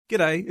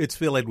G'day, it's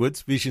Phil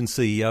Edwards, Vision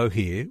CEO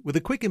here, with a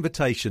quick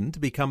invitation to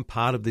become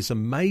part of this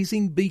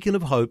amazing beacon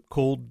of hope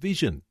called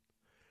Vision.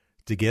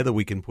 Together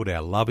we can put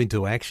our love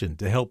into action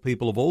to help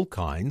people of all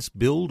kinds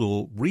build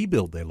or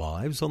rebuild their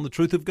lives on the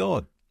truth of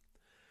God.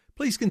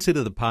 Please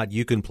consider the part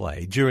you can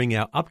play during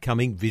our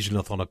upcoming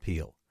Visionathon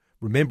appeal,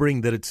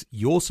 remembering that it's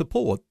your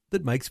support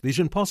that makes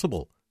Vision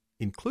possible,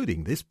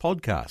 including this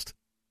podcast.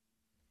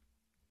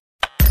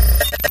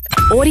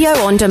 Audio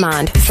on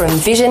demand from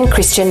Vision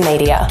Christian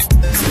Media.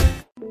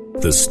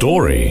 The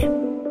story.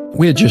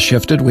 We had just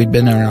shifted. We'd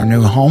been in our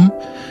new home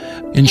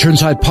in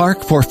Churnside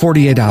Park for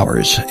 48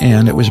 hours,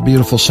 and it was a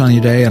beautiful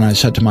sunny day, and I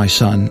said to my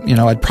son,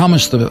 I'd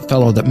promised the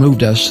fellow that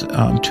moved us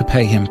to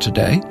pay him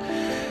today,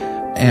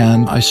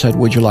 and I said,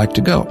 would you like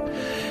to go?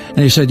 And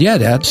he said, yeah,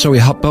 Dad. So we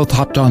both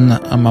hopped on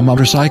my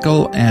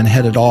motorcycle and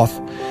headed off.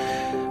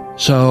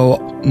 So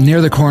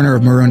near the corner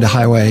of Maroondah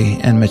Highway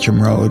and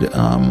Mitcham Road,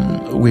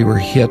 we were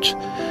hit,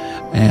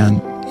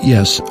 and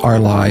yes, our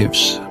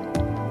lives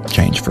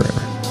changed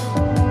forever.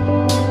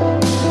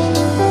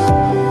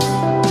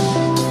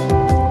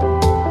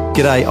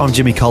 G'day, I'm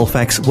Jimmy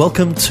Colfax.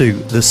 Welcome to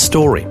The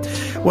Story.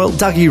 Well,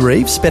 Dougie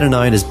Reeves, better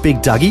known as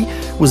Big Dougie,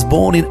 was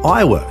born in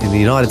Iowa in the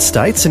United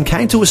States and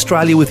came to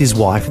Australia with his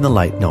wife in the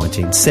late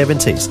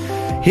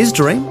 1970s. His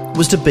dream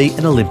was to be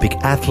an Olympic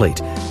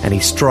athlete, and he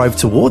strove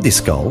toward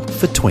this goal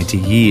for 20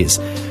 years.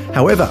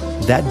 However,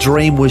 that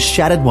dream was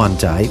shattered one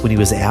day when he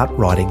was out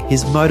riding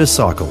his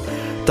motorcycle.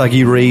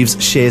 Dougie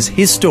Reeves shares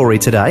his story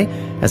today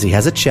as he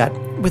has a chat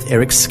with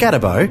Eric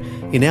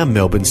Scatterbo in our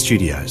Melbourne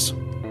studios.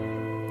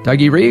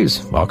 Dougie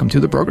Reeves, welcome to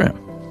the program.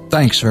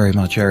 Thanks very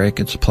much, Eric.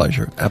 It's a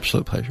pleasure.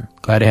 Absolute pleasure.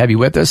 Glad to have you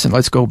with us. And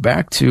let's go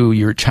back to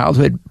your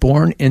childhood,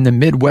 born in the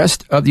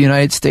Midwest of the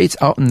United States,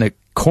 out in the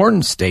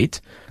corn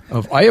state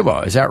of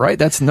Iowa. Is that right?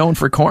 That's known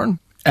for corn?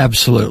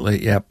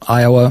 Absolutely, yep.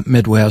 Iowa,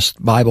 Midwest,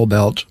 Bible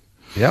Belt.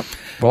 Yep.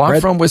 Well,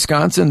 I'm from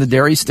Wisconsin, the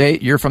dairy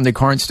state. You're from the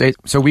corn state,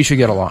 so we should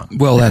get along.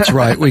 Well, that's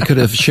right. We could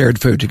have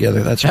shared food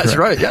together. That's correct.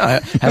 Right,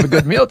 yeah. Have a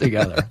good meal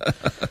together.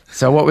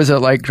 So what was it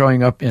like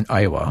growing up in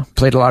Iowa?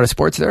 Played a lot of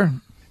sports there?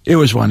 It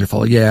was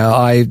wonderful. Yeah,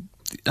 I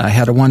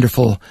had a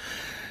wonderful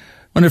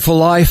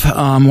life,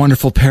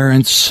 wonderful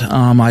parents.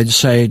 I'd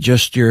say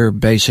just your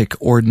basic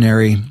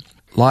ordinary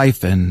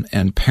life,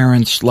 and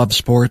parents loved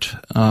sport,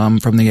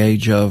 from the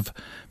age of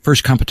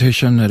first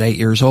competition at 8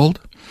 years old.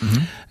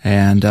 Mm-hmm.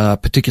 And,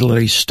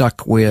 particularly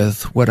stuck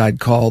with what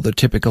I'd call the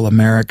typical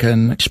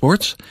American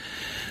sports,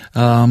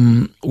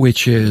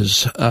 which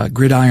is,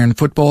 gridiron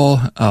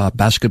football,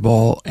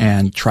 basketball,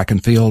 and track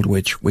and field,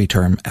 which we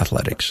term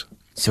athletics.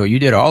 So you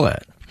did all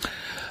that?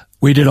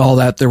 We did all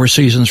that. There were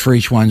seasons for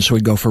each one, so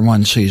we'd go from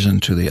one season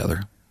to the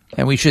other.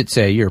 And we should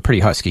say you're a pretty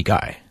husky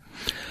guy.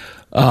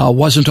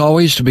 Wasn't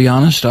always, to be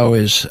honest. I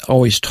was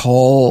always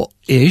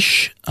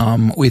tall-ish.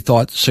 We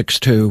thought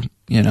 6'2",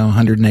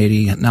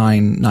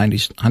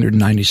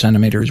 190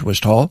 centimeters was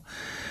tall.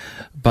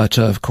 But,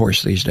 of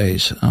course, these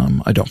days,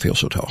 I don't feel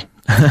so tall.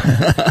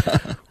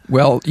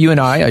 Well, you and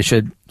I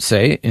should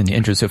say, in the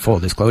interest of full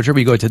disclosure,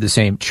 we go to the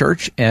same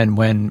church, and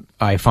when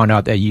I found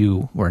out that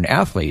you were an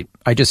athlete,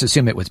 I just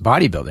assumed it was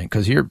bodybuilding,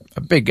 because you're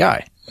a big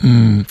guy.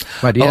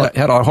 But you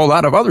had a whole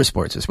lot of other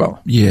sports as well.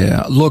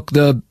 Yeah. Look,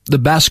 the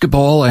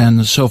basketball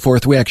and so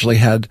forth, we actually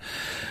had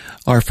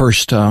our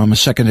first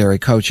secondary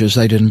coaches.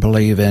 They didn't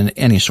believe in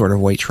any sort of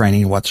weight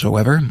training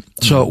whatsoever. Mm-hmm.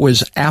 So it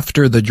was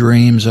after the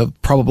dreams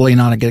of probably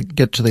not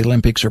get to the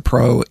Olympics or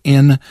pro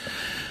in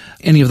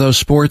any of those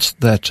sports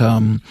that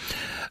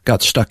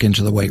got stuck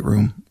into the weight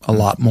room a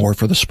lot more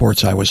for the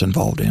sports I was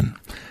involved in.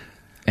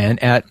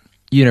 And at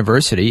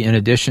university, in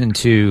addition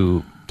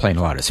to playing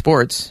a lot of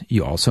sports,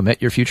 you also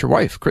met your future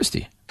wife,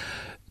 Christy.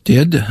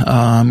 Did.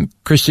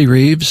 Christy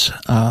Reeves,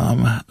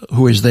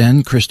 who is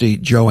then Christy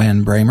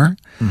Joanne Bramer,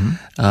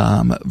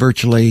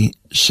 virtually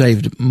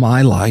saved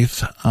my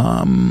life,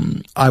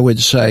 I would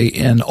say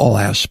in all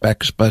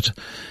aspects, but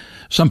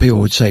some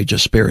people would say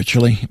just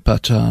spiritually,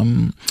 but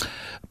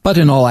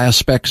in all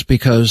aspects,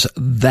 because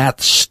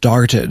that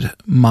started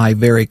my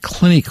very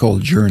clinical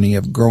journey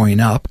of growing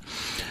up.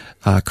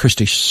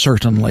 Christy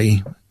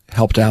certainly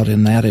helped out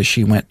in that as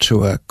she went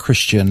to a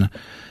Christian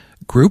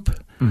group.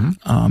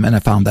 Mm-hmm. And I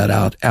found that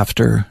out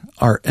after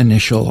our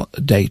initial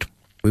date.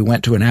 We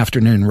went to an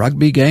afternoon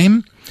rugby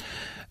game,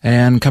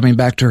 and coming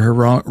back to her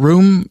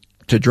room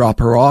to drop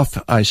her off,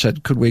 I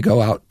said, could we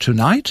go out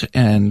tonight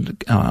and,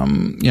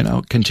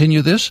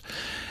 continue this?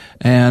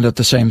 And at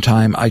the same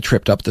time, I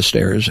tripped up the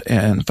stairs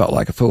and felt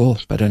like a fool.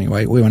 But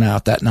anyway, we went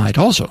out that night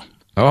also.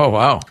 Oh,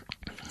 wow.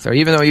 So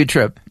even though you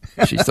tripped,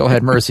 she still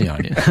had mercy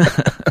on you.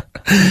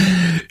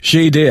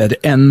 She did.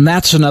 And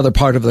that's another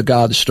part of the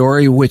God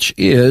story, which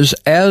is,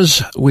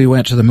 as we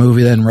went to the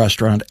movie then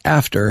restaurant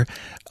after,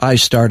 I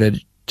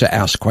started to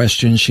ask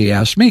questions. She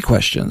asked me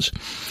questions.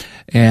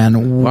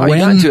 And well, you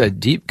got into a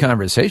deep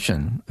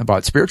conversation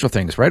about spiritual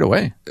things right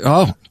away.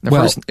 Oh, the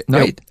first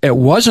night. It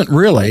wasn't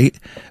really,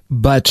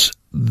 but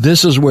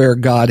this is where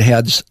God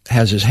has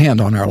his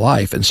hand on our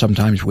life, and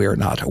sometimes we are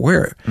not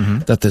aware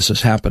that this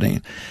is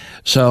happening.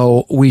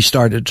 So we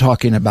started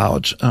talking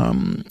about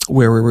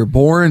where we were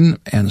born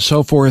and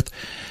so forth.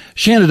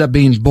 She ended up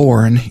being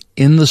born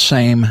in the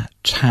same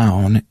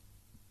town,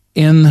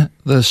 in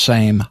the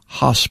same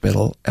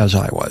hospital as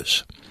I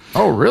was.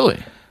 Oh,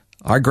 really?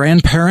 Our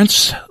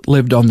grandparents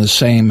lived on the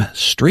same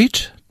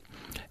street,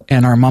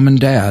 and our mom and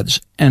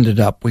dads ended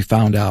up, we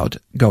found out,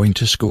 going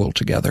to school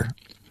together.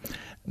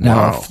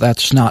 Now, if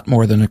that's not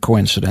more than a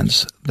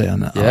coincidence,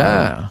 then...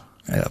 yeah,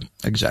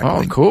 exactly.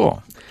 Oh,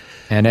 cool.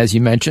 And as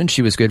you mentioned,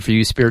 she was good for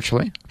you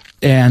spiritually?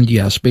 And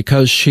yes,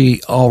 because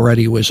she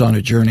already was on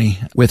a journey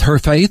with her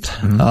faith,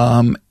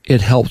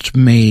 it helped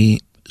me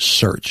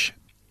search.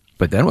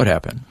 But then what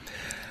happened?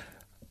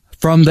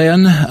 From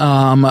then,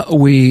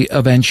 we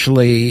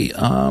eventually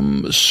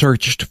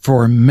searched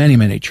for many,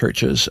 many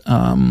churches.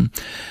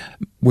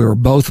 We were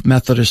both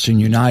Methodist and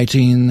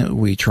Uniting.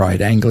 We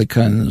tried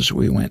Anglicans.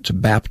 We went to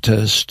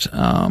Baptist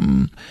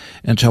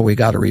until we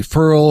got a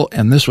referral.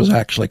 And this was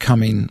actually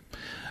coming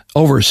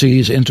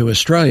overseas into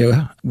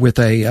Australia with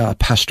a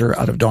pastor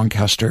out of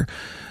Doncaster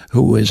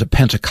who is a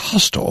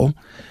Pentecostal.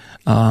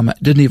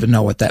 Didn't even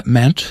know what that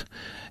meant.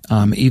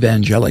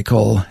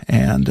 Evangelical,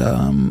 and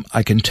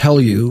I can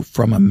tell you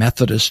from a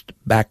Methodist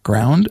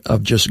background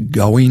of just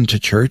going to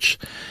church.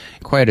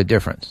 Quite a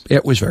difference.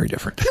 It was very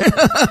different.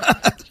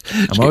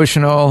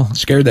 Emotional.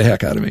 Scared the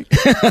heck out of me.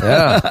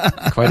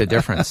 Yeah, quite a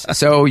difference.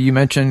 So you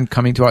mentioned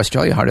coming to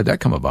Australia. How did that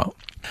come about?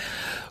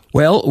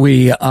 Well,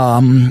 we,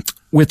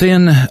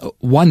 within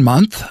 1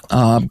 month,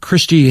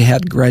 Christy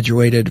had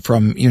graduated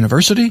from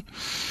university.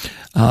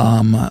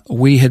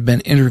 We had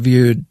been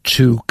interviewed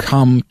to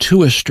come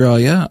to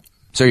Australia.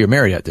 So you're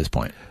married at this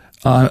point?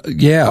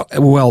 Yeah.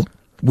 Well,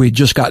 we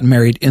just got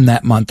married in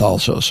that month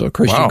also. So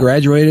Christy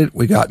graduated,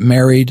 we got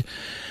married,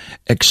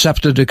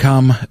 accepted to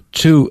come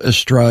to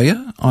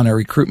Australia on a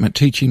recruitment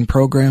teaching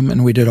program,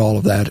 and we did all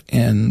of that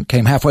and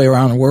came halfway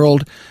around the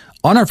world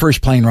on our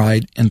first plane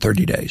ride in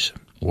 30 days.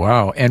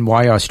 Wow. And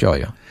why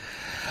Australia?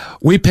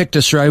 We picked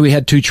Australia. We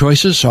had two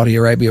choices. Saudi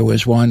Arabia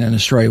was one and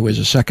Australia was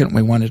a second.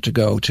 We wanted to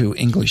go to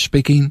English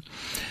speaking.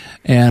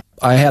 And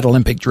I had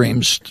Olympic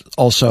dreams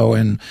also,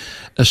 and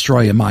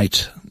Australia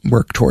might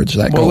work towards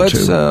that goal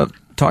too. Well, let's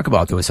talk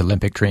about those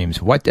Olympic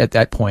dreams. What at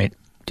that point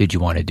did you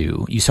want to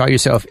do? You saw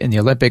yourself in the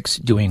Olympics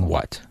doing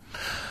what?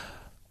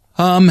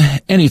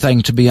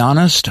 Anything, to be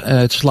honest.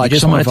 It's like you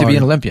just wanted to be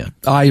an Olympian.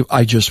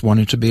 I just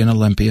wanted to be an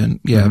Olympian.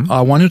 Yeah.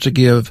 I wanted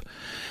to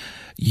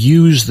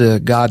use the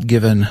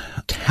God-given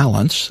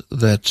talents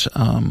that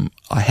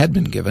I had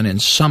been given in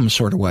some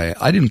sort of way.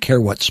 I didn't care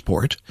what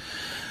sport,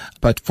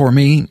 but for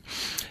me,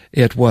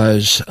 it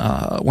was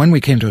when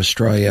we came to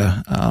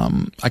Australia,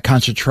 I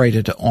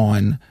concentrated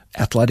on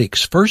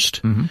athletics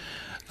first. You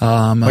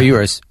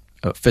were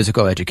a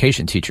physical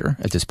education teacher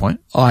at this point?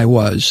 I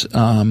was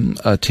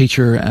a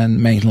teacher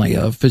and mainly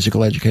of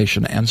physical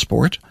education and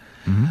sport.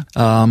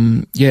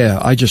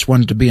 I just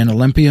wanted to be an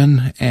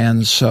Olympian,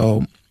 and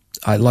so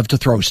I love to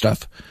throw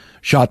stuff.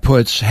 Shot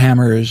puts,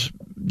 hammers,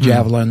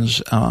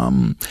 javelins.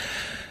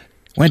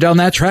 Went down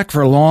that track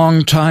for a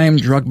long time,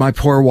 drugged my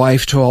poor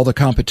wife to all the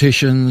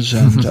competitions,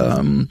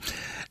 and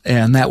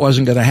that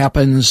wasn't going to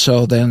happen,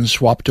 so then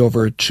swapped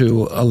over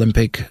to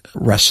Olympic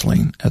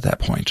wrestling at that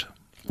point.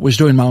 Was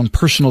doing my own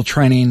personal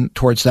training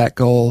towards that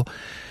goal,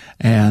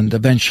 and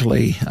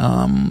eventually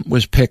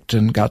was picked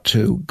and got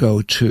to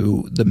go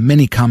to the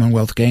mini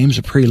Commonwealth Games,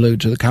 a prelude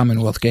to the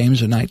Commonwealth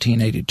Games in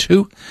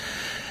 1982.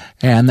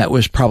 And that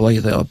was probably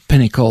the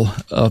pinnacle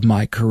of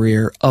my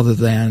career, other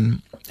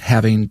than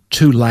having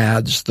two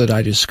lads that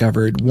I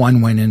discovered.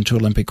 One went into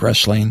Olympic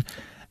wrestling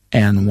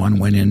and one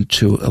went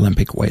into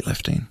Olympic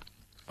weightlifting.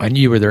 And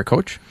you were their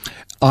coach?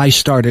 I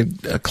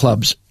started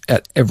clubs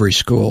at every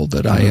school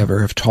that I ever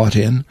have taught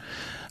in,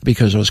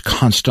 because I was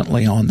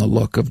constantly on the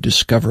look of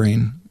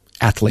discovering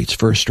athletes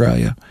for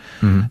Australia.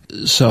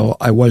 So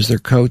I was their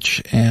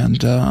coach, and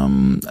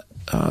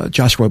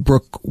Joshua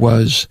Brook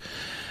was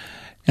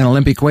an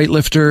Olympic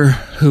weightlifter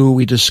who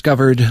we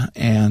discovered,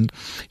 and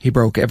he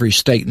broke every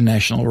state and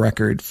national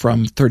record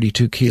from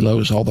 32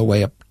 kilos all the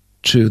way up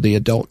to the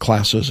adult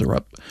classes,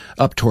 or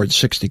up towards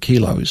 60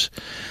 kilos.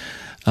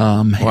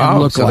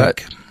 Wow, so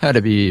that had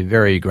to be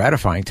very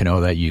gratifying to know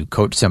that you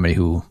coached somebody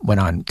who went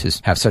on to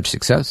have such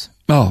success.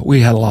 Oh, we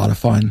had a lot of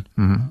fun.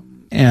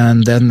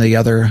 And then the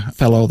other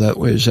fellow that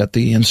was at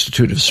the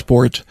Institute of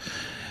Sport,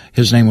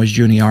 his name was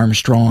Junie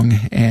Armstrong,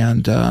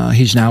 and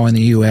he's now in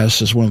the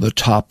U.S. as one of the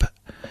top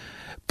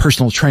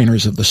personal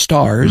trainers of the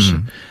stars,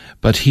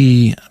 but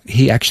he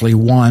actually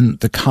won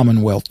the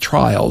Commonwealth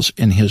trials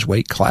in his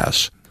weight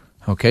class.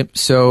 Okay,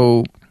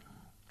 so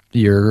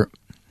you're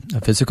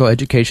a physical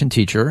education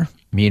teacher.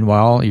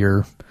 Meanwhile,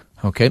 you're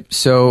a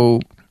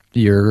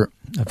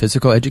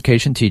physical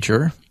education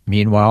teacher.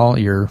 Meanwhile,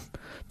 you're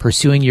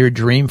pursuing your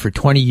dream for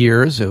 20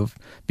 years of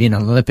being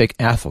an Olympic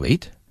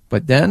athlete.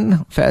 But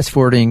then, fast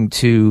forwarding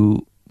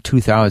to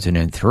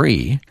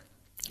 2003,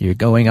 you're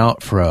going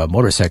out for a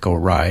motorcycle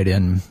ride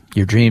and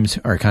your dreams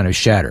are kind of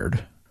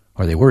shattered,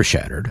 or they were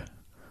shattered.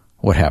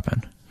 What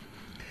happened?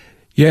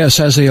 Yes,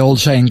 as the old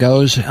saying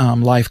goes,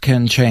 life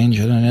can change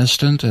in an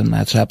instant, and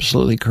that's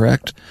absolutely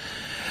correct.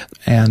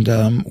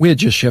 And we had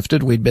just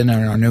shifted. We'd been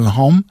in our new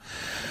home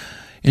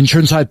in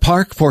Churnside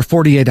Park for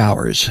 48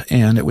 hours,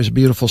 and it was a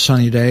beautiful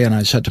sunny day, and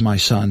I said to my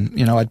son,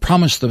 I'd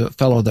promised the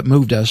fellow that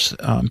moved us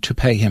to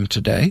pay him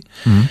today.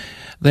 Mm-hmm.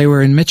 They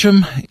were in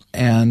Mitcham,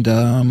 and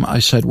I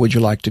said, would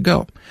you like to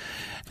go?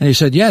 And he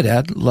said, yeah,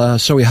 Dad.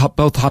 So we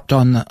both hopped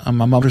on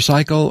my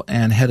motorcycle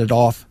and headed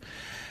off,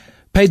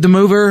 paid the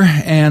mover,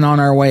 and on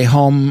our way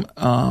home,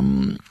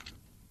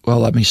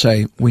 let me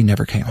say, we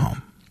never came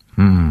home.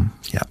 Mm.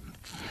 Yeah.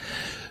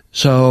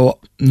 So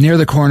near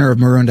the corner of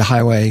Maroondah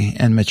Highway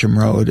and Mitcham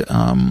Road,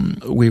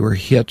 we were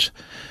hit.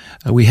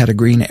 We had a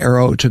green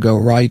arrow to go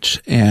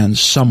right, and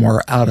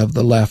somewhere out of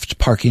the left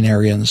parking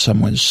area, and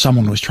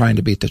someone was trying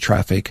to beat the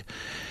traffic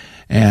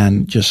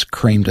and just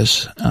creamed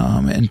us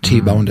and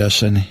T-boned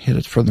us and hit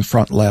it from the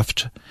front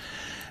left.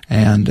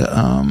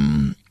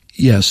 And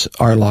yes,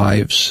 our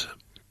lives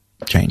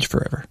changed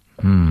forever.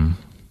 Mm.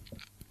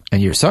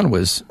 And your son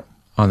was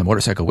on the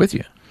motorcycle with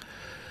you.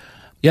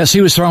 Yes,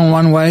 he was thrown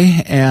one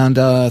way, and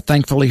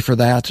thankfully for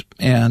that.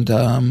 And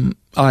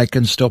I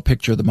can still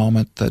picture the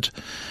moment that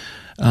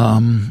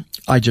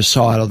I just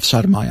saw out of the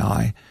side of my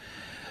eye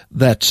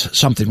that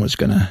something was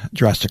going to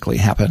drastically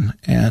happen.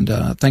 And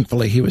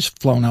thankfully he was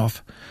flown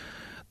off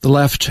the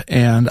left,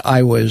 and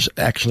I was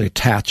actually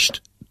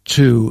attached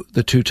to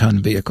the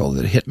 2-ton vehicle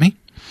that hit me.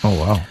 Oh,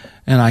 wow.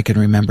 And I can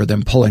remember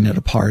them pulling it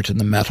apart and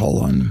the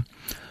metal and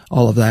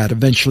all of that,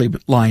 eventually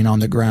lying on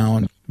the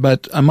ground.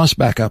 But I must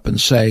back up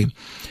and say,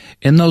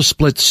 in those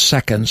split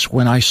seconds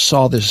when I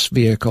saw this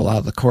vehicle out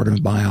of the corner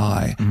of my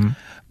eye,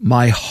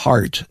 my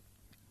heart,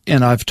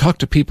 and I've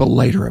talked to people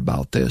later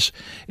about this,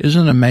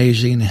 isn't it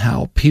amazing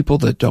how people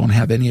that don't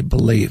have any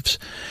beliefs,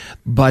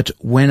 but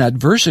when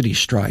adversity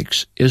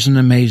strikes, isn't it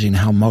amazing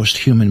how most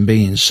human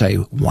beings say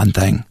one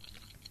thing,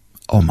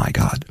 oh my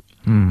God,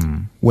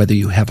 whether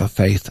you have a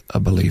faith, a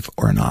belief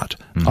or not.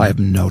 I have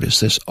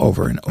noticed this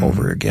over and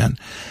over again.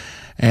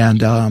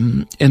 And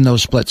in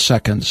those split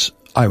seconds,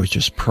 I was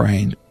just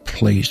praying,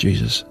 please,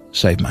 Jesus,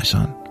 save my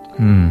son.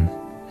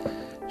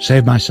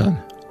 Save my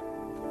son.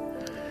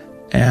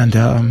 And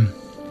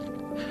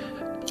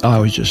I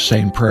was just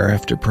saying prayer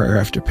after prayer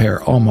after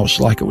prayer,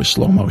 almost like it was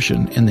slow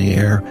motion in the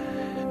air.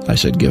 I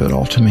said, give it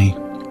all to me.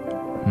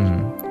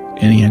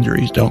 Any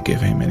injuries, don't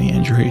give him any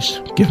injuries.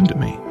 Give them to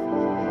me.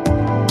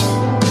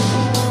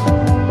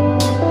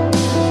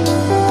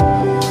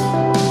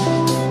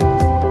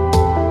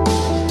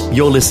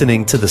 You're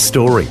listening to The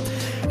Story.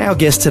 Our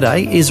guest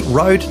today is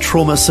road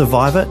trauma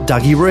survivor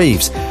Dougie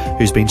Reeves,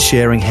 who's been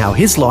sharing how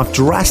his life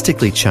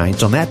drastically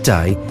changed on that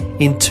day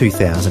in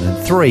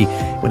 2003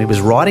 when he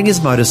was riding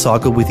his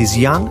motorcycle with his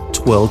young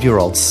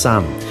 12-year-old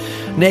son.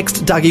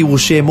 Next, Dougie will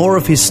share more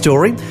of his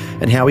story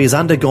and how he has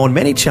undergone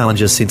many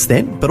challenges since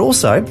then, but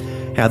also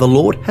how the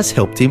Lord has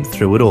helped him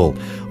through it all.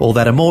 All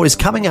that and more is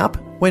coming up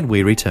when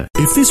we return.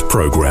 If this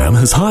program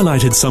has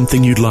highlighted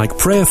something you'd like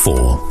prayer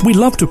for, we'd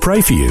love to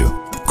pray for you.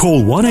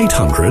 Call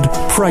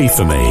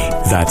 1-800-PRAY-FOR-ME.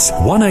 That's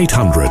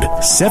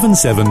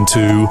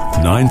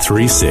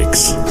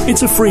 1-800-772-936.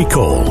 It's a free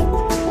call.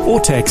 Or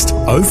text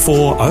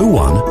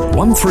 0401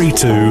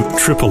 132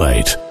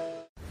 888.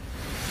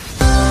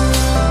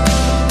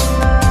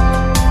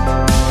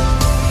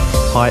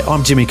 Hi,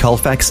 I'm Jimmy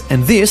Colfax,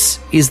 and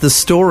this is The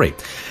Story.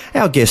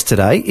 Our guest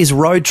today is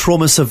road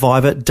trauma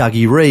survivor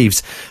Dougie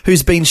Reeves,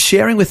 who's been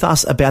sharing with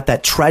us about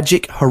that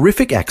tragic,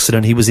 horrific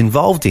accident he was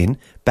involved in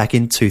back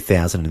in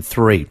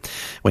 2003,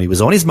 when he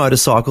was on his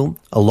motorcycle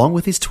along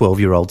with his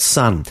 12-year-old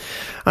son.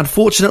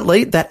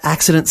 Unfortunately, that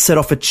accident set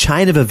off a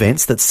chain of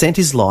events that sent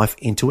his life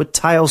into a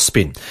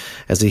tailspin,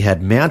 as he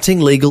had mounting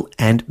legal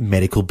and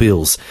medical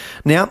bills.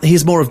 Now,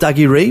 here's more of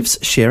Dougie Reeves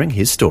sharing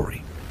his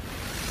story.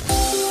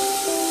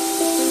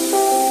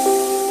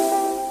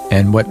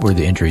 And what were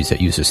the injuries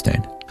that you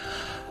sustained?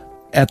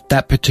 At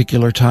that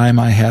particular time,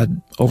 I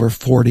had over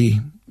 40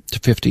 to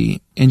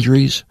 50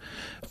 injuries,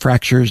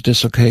 fractures,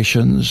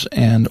 dislocations,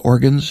 and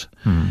organs.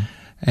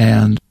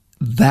 And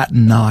that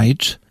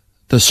night,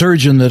 the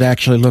surgeon that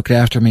actually looked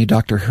after me,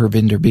 Dr.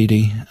 Hervinder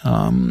Beatty,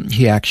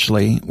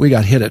 we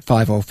got hit at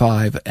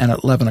 5:05, and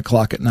at 11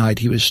 o'clock at night,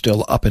 he was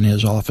still up in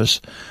his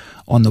office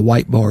on the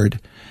whiteboard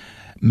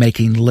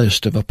making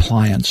list of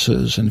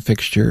appliances and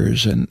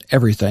fixtures and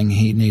everything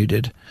he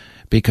needed,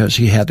 because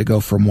he had to go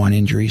from one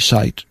injury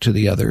site to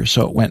the other.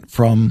 So it went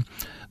from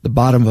the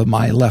bottom of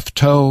my left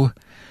toe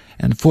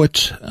and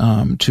foot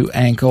to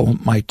ankle.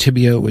 My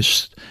tibia I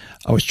was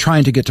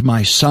trying to get to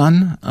my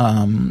son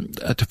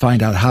to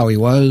find out how he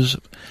was,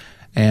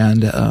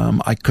 and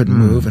I couldn't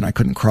move and I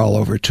couldn't crawl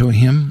over to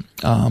him.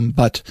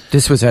 But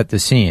this was at the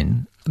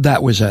scene.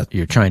 That was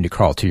You're trying to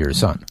crawl to your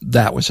son.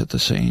 That was at the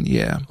scene,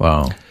 yeah.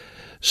 Wow.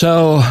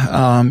 So,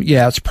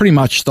 it's pretty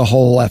much the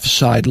whole left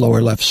side,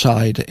 lower left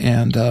side.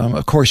 And,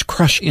 of course,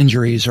 crush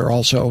injuries are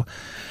also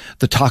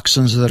the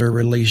toxins that are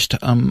released.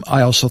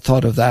 I also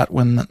thought of that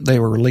when they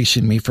were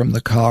releasing me from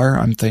the car.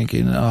 I'm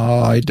thinking,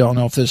 I don't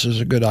know if this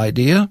is a good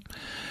idea.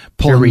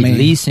 pulling me.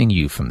 releasing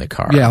you from the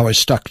car. Yeah, I was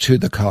stuck to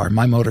the car.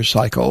 My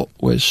motorcycle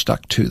was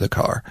stuck to the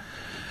car.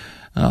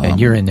 And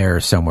you're in there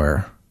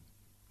somewhere.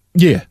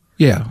 Yeah,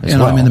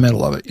 and I'm in the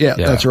middle of it. Yeah,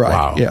 that's right.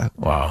 Wow. Yeah.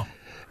 Wow.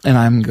 And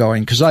I'm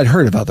going, because I'd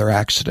heard of other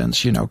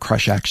accidents,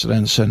 crush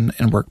accidents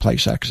and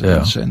workplace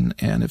accidents. Yeah.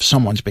 And if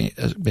someone's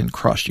been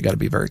crushed, you got to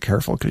be very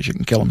careful because you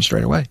can kill them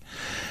straight away.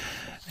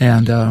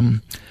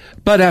 And,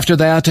 but after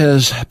that,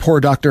 as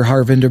poor Dr.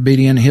 Harvinder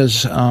Bedi and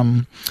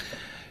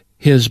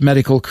his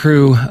medical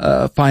crew,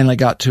 finally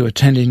got to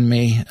attending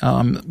me,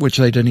 which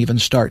they didn't even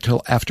start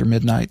till after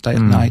midnight that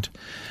night.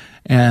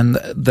 And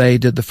they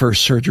did the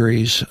first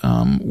surgeries,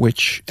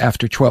 which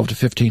after 12 to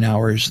 15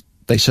 hours,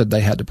 they said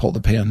they had to pull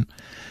the pin.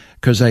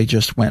 Because they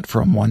just went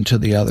from one to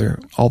the other,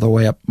 all the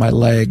way up my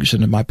legs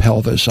into my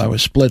pelvis. I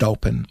was split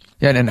open.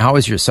 Yeah, and how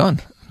is your son?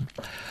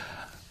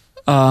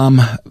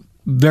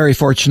 Very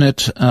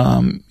fortunate.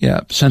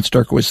 Since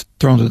Dirk was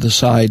thrown to the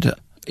side,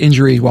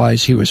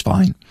 injury-wise, he was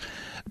fine.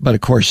 But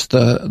of course,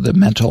 the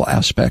mental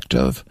aspect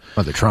of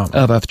the trauma,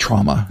 of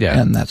trauma,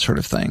 and that sort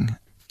of thing.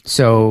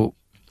 So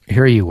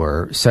here you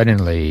were,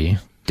 suddenly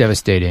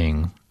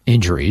devastating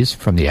injuries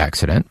from the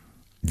accident.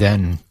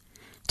 Then,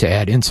 to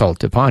add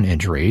insult upon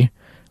injury,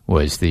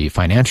 was the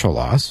financial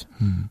loss.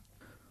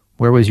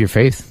 Where was your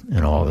faith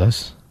in all of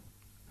this?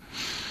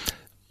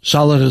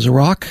 Solid as a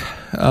rock.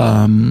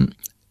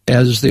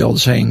 As the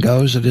old saying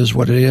goes, it is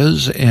what it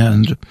is.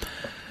 And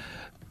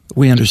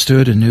we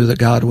understood and knew that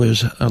God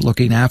was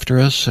looking after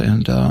us,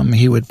 and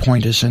he would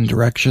point us in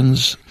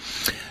directions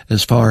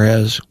as far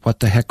as what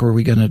the heck were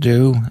we going to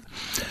do.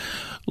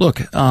 Look,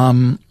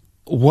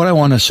 what I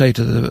want to say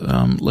to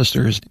the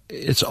listeners,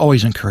 it's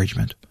always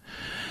encouragement.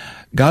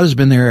 God has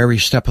been there every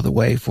step of the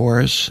way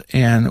for us,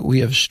 and we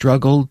have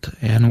struggled,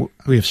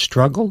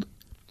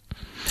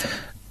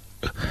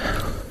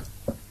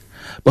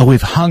 but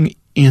we've hung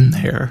in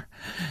there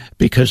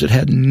because it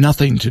had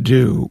nothing to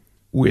do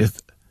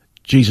with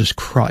Jesus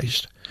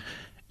Christ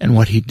and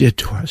what he did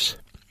to us.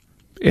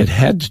 It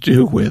had to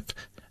do with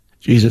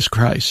Jesus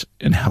Christ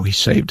and how he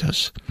saved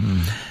us.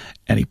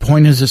 And he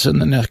pointed us in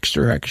the next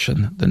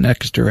direction, the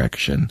next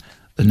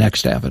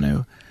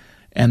avenue.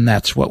 And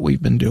that's what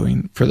we've been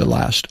doing for the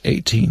last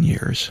 18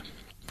 years.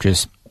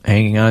 Just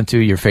hanging on to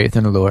your faith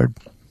in the Lord?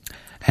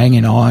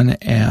 Hanging on.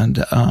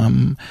 And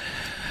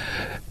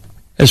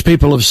as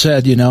people have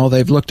said,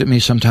 they've looked at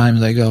me sometimes,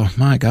 they go,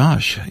 my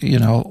gosh,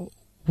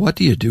 what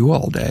do you do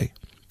all day?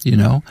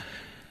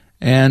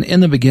 And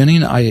in the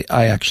beginning, I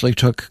actually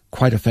took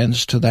quite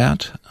offense to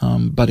that.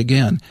 But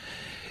again,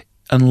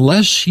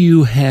 unless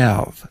you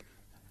have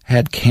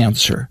had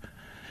cancer,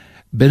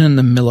 been in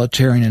the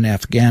military in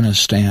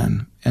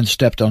Afghanistan, and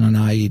stepped on an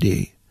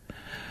IED.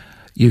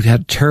 You've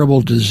had terrible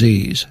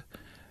disease,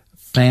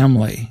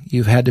 family.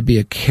 You've had to be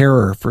a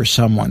carer for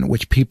someone,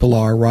 which people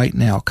are right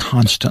now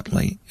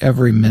constantly,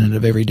 every minute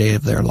of every day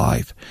of their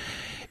life.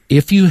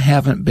 If you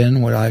haven't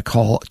been what I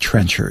call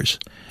trenchers,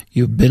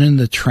 you've been in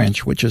the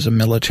trench, which is a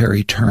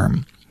military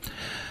term.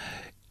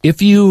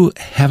 If you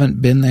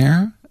haven't been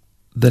there,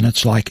 then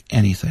it's like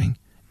anything.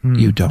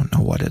 You don't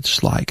know what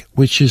it's like,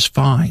 which is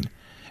fine,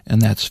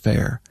 and that's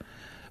fair.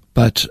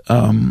 But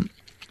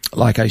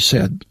like I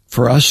said,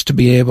 for us to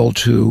be able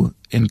to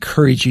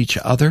encourage each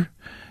other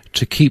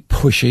to keep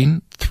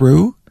pushing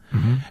through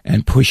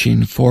and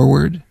pushing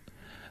forward,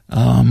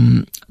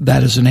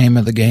 that is the name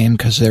of the game,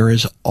 because there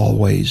is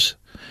always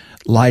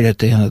light at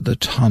the end of the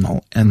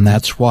tunnel, and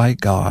that's why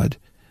God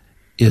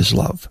is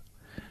love,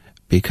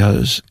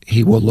 because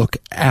he will look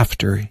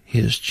after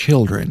his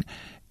children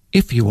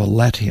if you will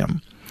let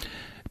him,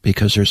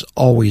 because there's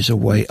always a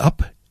way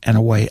up and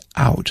a way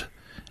out.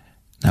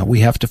 Now,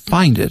 we have to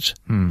find it.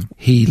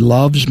 He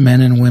loves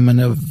men and women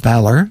of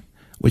valor,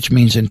 which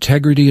means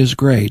integrity is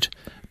great,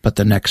 but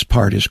the next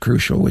part is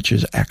crucial, which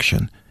is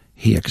action.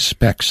 He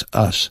expects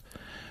us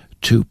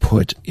to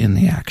put in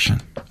the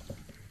action.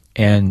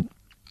 And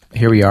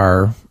here we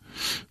are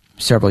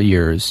several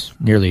years,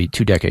 nearly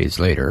 2 decades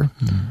later,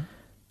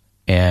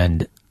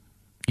 and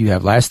you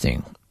have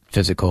lasting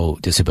physical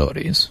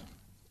disabilities.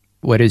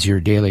 What is your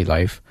daily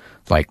life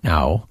like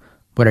now?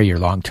 What are your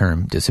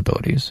long-term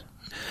disabilities?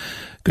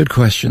 Good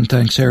question.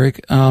 Thanks,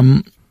 Eric.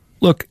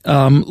 Look,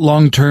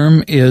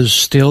 long-term is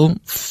still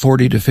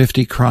 40 to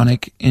 50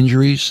 chronic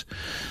injuries,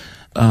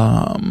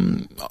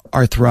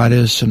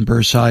 arthritis and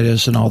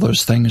bursitis and all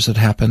those things that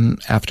happen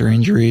after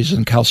injuries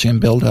and calcium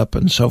buildup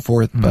and so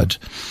forth. But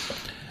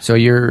so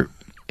you're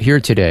here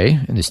today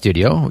in the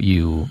studio.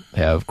 You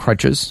have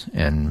crutches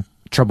and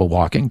trouble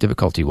walking,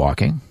 difficulty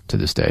walking to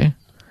this day.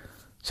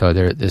 So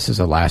this is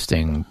a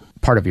lasting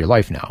part of your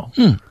life now.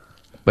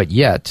 But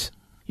yet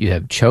you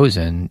have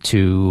chosen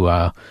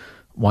to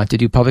want to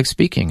do public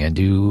speaking and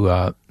do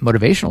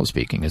motivational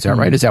speaking. Is that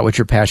right? Is that what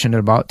you're passionate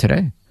about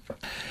today?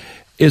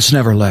 It's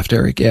never left,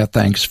 Eric. Yeah,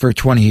 thanks, for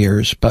 20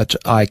 years. But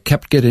I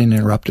kept getting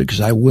interrupted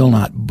because I will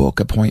not book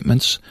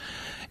appointments.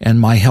 and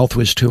my health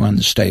was too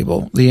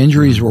unstable. The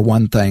injuries were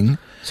one thing.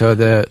 So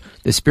the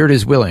spirit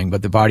is willing,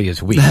 but the body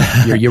is weak.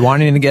 You're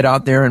wanting to get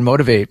out there and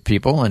motivate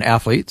people and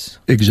athletes.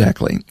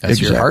 Exactly.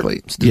 That's your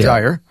heart's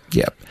desire.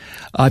 Yeah.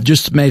 I've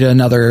just made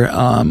another,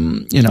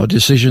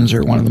 decisions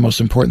are one of the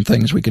most important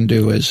things we can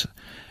do as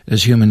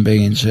human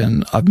beings.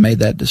 And I've made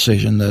that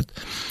decision that,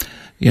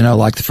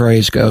 like the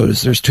phrase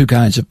goes, there's two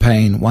kinds of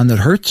pain, one that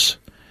hurts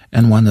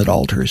and one that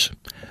alters.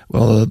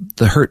 Well,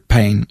 the hurt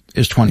pain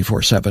is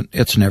 24/7.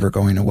 It's never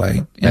going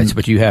away. That's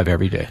what you have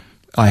every day.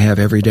 I have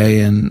every day,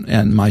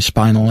 and my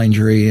spinal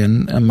injury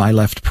and my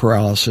left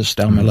paralysis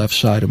down my left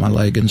side of my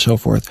leg and so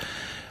forth.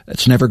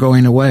 It's never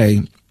going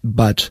away,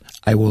 but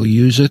I will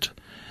use it.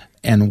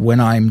 And when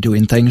I'm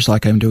doing things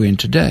like I'm doing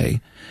today,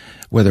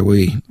 whether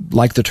we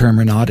like the term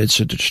or not, it's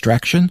a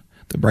distraction.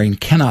 The brain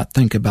cannot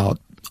think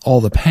about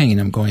all the pain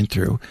I'm going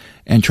through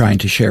and trying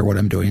to share what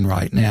I'm doing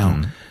right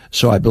now.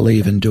 So I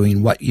believe in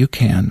doing what you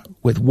can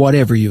with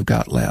whatever you've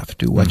got left.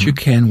 Do what you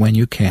can when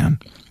you can,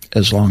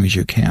 as long as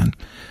you can.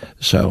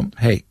 So,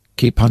 hey,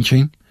 keep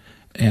punching,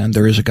 and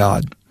there is a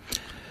God.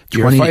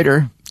 You're a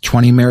fighter.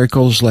 20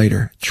 miracles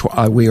later.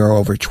 We are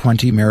over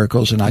 20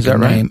 miracles, and I can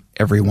name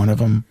every one of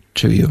them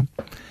to you.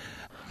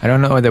 I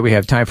don't know that we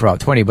have time for all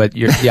 20, but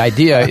the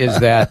idea is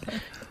that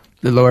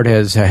the Lord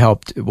has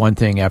helped one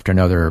thing after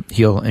another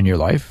heal in your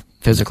life,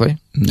 physically.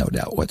 No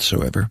doubt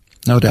whatsoever.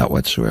 No doubt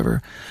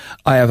whatsoever.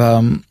 I have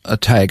a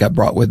tag I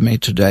brought with me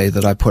today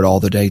that I put all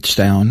the dates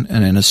down,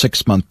 and in a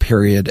 6-month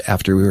period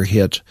after we were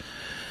hit,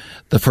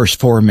 the first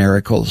 4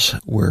 miracles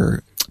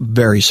were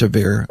very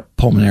severe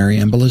pulmonary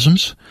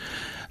embolisms.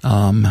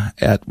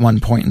 At one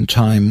point in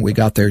time, we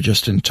got there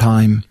just in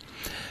time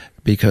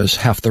because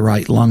half the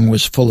right lung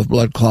was full of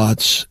blood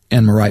clots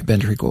and my right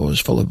ventricle was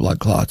full of blood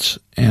clots.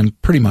 And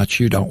pretty much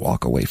you don't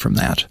walk away from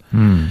that.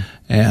 And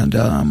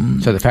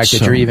so the fact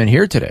that you're even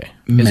here today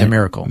is a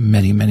miracle.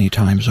 Many, many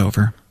times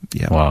over.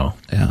 Yeah. Wow.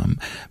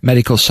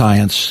 Medical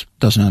science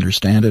doesn't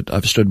understand it.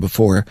 I've stood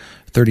before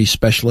 30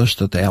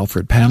 specialists at the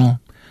Alfred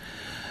panel.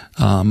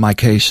 My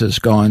case has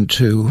gone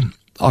to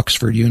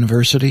Oxford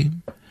University.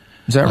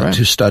 Is that right?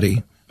 To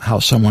study how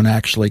someone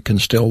actually can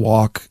still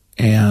walk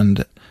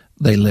and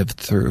they lived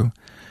through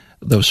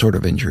those sort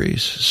of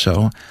injuries.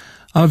 So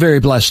I'm a very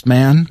blessed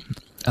man.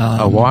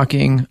 A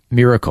walking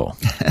miracle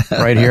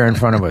right here in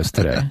front of us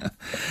today.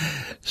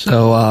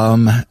 So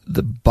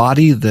the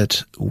body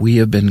that we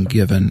have been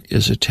given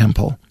is a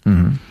temple,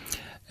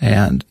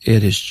 and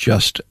it is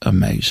just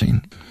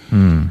amazing.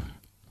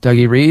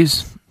 Dougie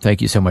Reeves,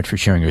 thank you so much for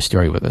sharing your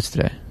story with us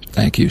today.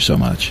 Thank you so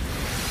much.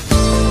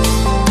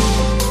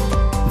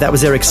 That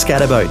was Eric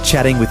Scatterbo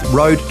chatting with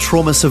road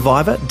trauma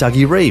survivor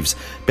Dougie Reeves,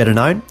 better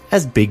known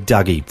as Big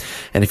Dougie.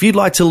 And if you'd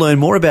like to learn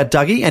more about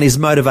Dougie and his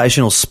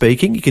motivational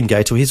speaking, you can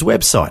go to his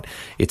website.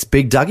 It's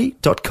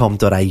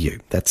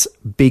bigdougie.com.au. That's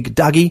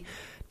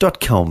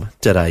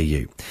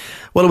bigdougie.com.au.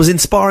 Well, it was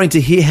inspiring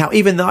to hear how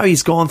even though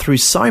he's gone through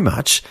so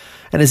much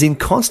and is in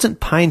constant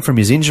pain from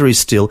his injuries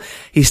still,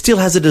 he still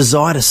has a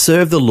desire to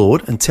serve the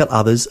Lord and tell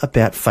others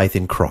about faith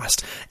in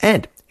Christ.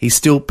 And he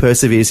still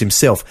perseveres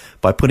himself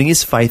by putting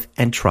his faith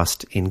and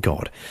trust in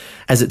God.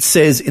 As it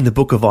says in the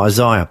book of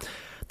Isaiah,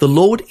 the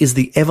Lord is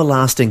the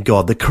everlasting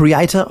God, the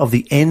creator of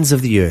the ends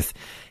of the earth.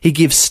 He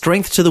gives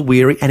strength to the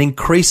weary and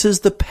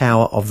increases the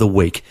power of the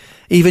weak.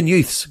 Even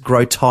youths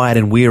grow tired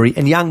and weary,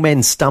 and young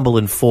men stumble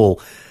and fall.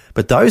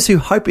 But those who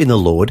hope in the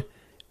Lord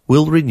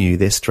will renew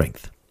their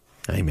strength.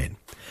 Amen.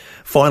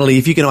 Finally,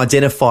 if you can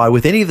identify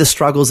with any of the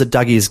struggles that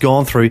Dougie has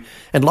gone through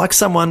and like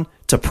someone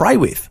to pray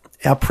with,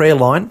 our prayer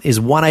line is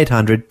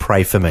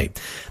 1-800-PRAY-FOR-ME.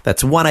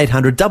 That's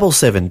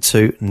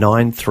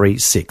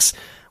 1-800-772-936.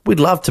 We'd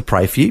love to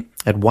pray for you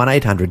at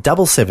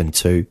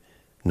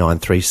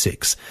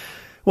 1-800-772-936.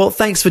 Well,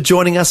 thanks for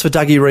joining us for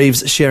Dougie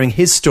Reeves sharing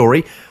his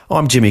story.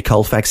 I'm Jimmy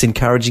Colfax,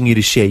 encouraging you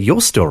to share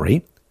your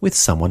story with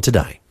someone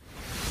today.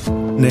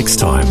 Next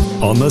time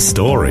on The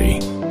Story.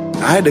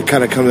 I had to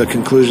kind of come to the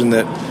conclusion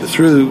that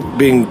through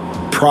being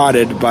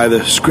prodded by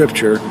the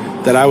scripture,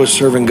 that I was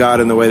serving God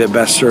in the way that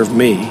best served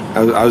me.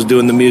 I was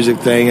doing the music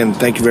thing, and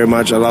thank you very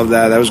much. I love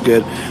that. That was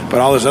good. But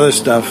all this other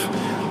stuff,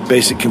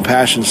 basic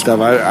compassion stuff,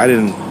 I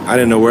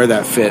didn't know where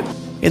that fit.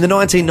 In the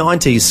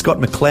 1990s, Scott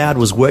McLeod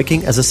was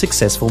working as a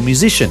successful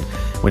musician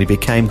when he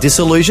became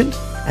disillusioned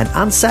and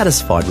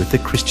unsatisfied with the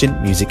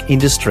Christian music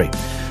industry.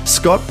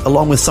 Scott,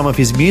 along with some of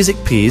his music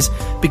peers,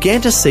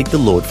 began to seek the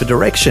Lord for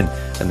direction,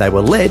 and they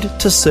were led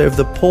to serve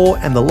the poor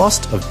and the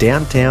lost of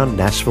downtown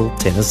Nashville,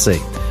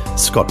 Tennessee.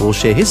 Scott will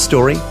share his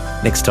story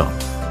next time.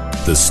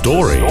 The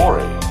Story.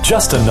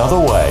 Just another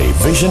way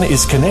Vision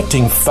is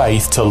connecting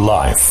faith to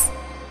life.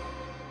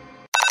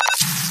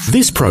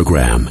 This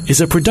program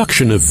is a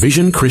production of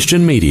Vision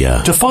Christian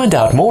Media. To find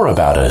out more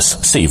about us,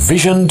 see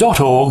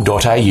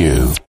vision.org.au.